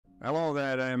Hello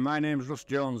there, my name's Russ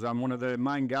Jones. I'm one of the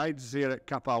mine guides here at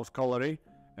Cap House Colliery.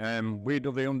 We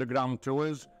do the underground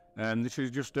tours, and this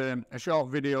is just a short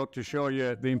video to show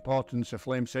you the importance of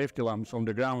flame safety lamps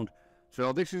underground.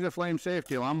 So this is a flame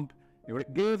safety lamp.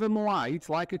 It gave them light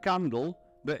like a candle,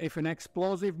 but if an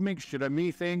explosive mixture of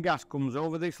methane gas comes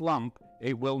over this lamp,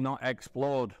 it will not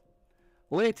explode.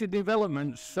 Later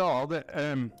developments saw that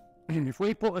if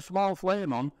we put a small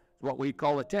flame on, what we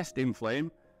call a testing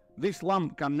flame, this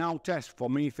lamp can now test for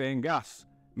methane gas.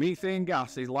 Methane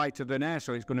gas is lighter than air,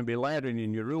 so it's going to be layering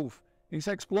in your roof. It's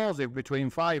explosive between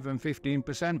 5 and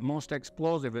 15%, most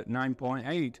explosive at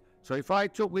 9.8. So if I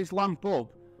took this lamp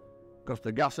up, because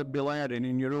the gas would be layering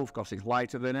in your roof because it's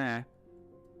lighter than air,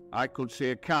 I could see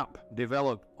a cap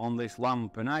develop on this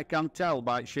lamp, and I can tell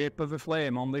by the shape of the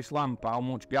flame on this lamp how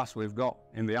much gas we've got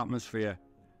in the atmosphere.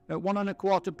 At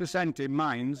 1.25% in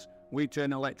mines, we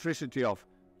turn electricity off.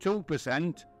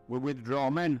 2%, we withdraw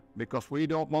men because we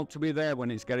don't want to be there when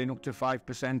it's getting up to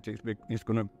 5%. It's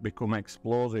going to become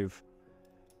explosive.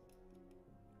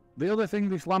 The other thing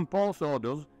this lamp also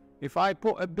does, if I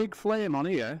put a big flame on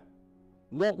here,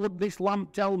 what would this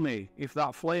lamp tell me if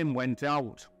that flame went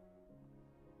out?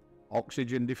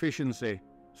 Oxygen deficiency.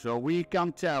 So we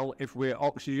can tell if we're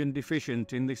oxygen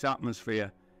deficient in this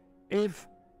atmosphere. If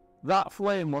that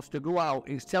flame was to go out,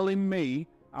 it's telling me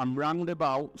I'm round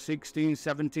about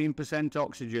 16-17%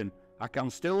 oxygen. I can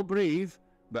still breathe,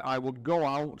 but I would go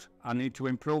out. I need to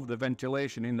improve the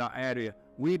ventilation in that area.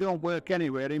 We don't work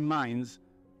anywhere in mines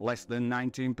less than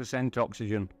 19%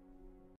 oxygen.